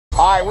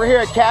All right, we're here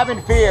at Cabin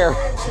Fear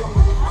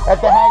at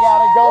the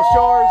Hangout at Gulf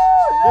Shores.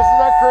 This is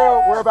our crew.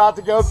 We're about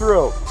to go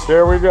through.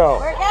 There we go.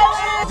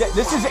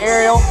 This is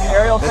Ariel.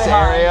 Ariel, say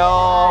hi.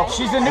 Ariel.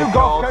 She's a new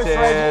Gulf Coast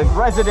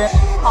resident.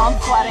 Palm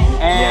sweating.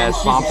 And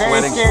she's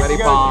very scared to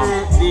go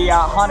through the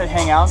haunted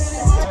Hangout.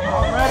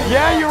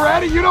 Yeah, you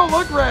ready? You don't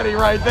look ready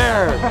right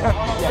there.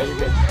 Yeah, you're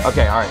good.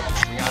 Okay, all right.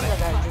 We got it.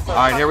 All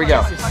right, here we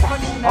go.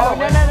 No.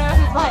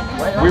 Who's behind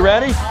me? We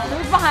ready?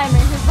 Who's behind me?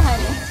 Who's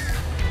behind me?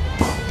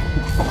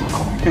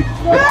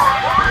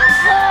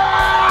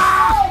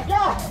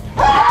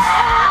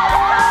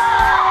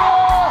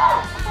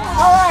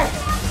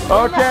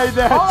 Okay,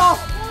 then.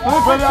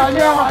 But I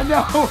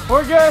know.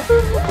 We're good.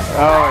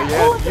 Oh,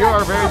 yes, you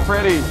are very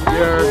pretty.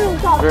 You're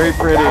very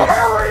pretty.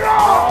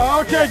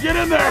 Oh, okay, get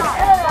in there.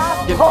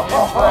 Get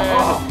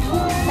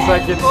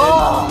second.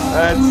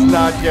 That's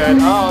not good.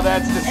 Oh,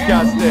 that's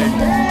disgusting.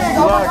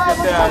 Look at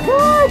that.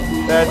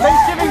 That's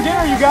Thanksgiving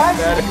dinner, you guys.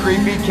 That a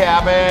creepy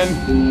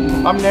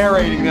cabin. I'm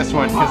narrating this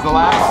one because the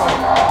last one.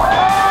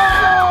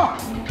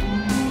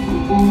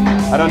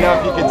 I don't know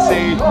if you can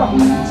see.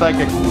 It's like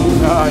a.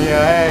 Oh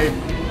yeah. Hey.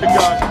 Good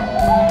God.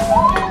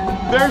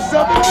 There's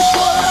something in the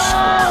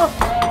corner.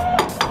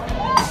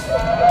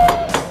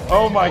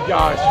 Oh my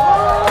gosh.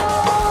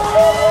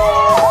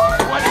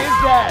 What is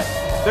that?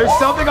 There's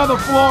something on the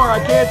floor. I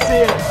can't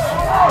see it.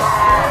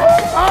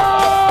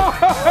 Oh!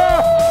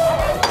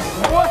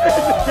 What is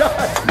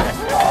that?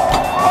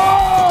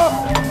 Oh!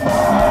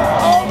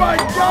 Oh my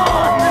God!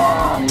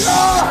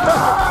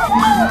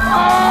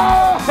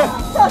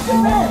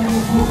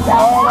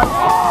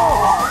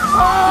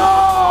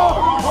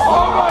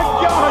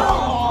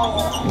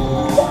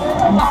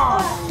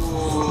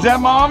 Is that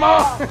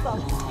Mama?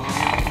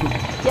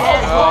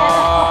 Yes.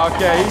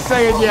 Okay, he's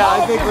saying yeah.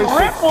 I think we should.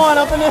 Rip one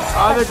up in this.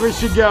 I think we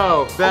should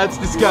go. That's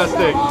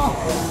disgusting.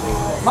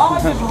 Mama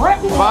just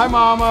ripped one. Bye,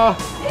 Mama.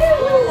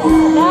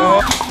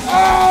 No.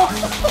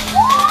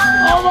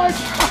 Oh my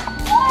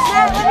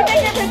God. Let me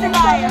take your picture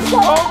by you.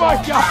 Oh my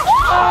God.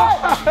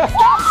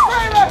 Stop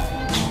screaming.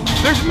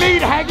 There's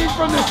meat hanging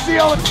from the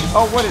ceiling.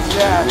 Oh, what is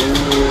that?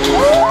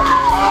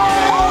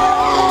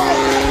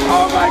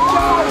 Oh my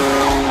God.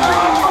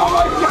 Oh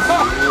my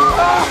God.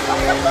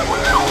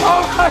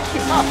 Oh my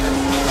God.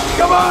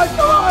 Come on.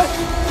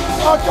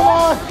 Oh, come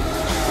on.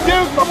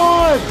 Dude, come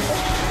on.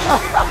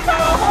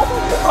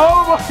 Oh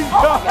my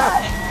God.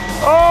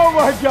 Oh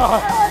my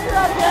God.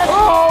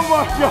 Oh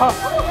my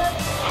God.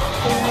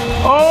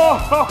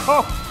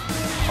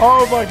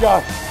 Oh my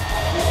God.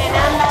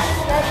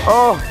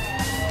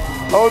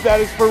 Oh, that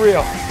is for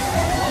real.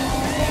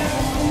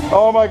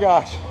 Oh my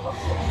gosh.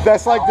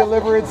 That's like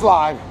Deliverance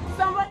Live.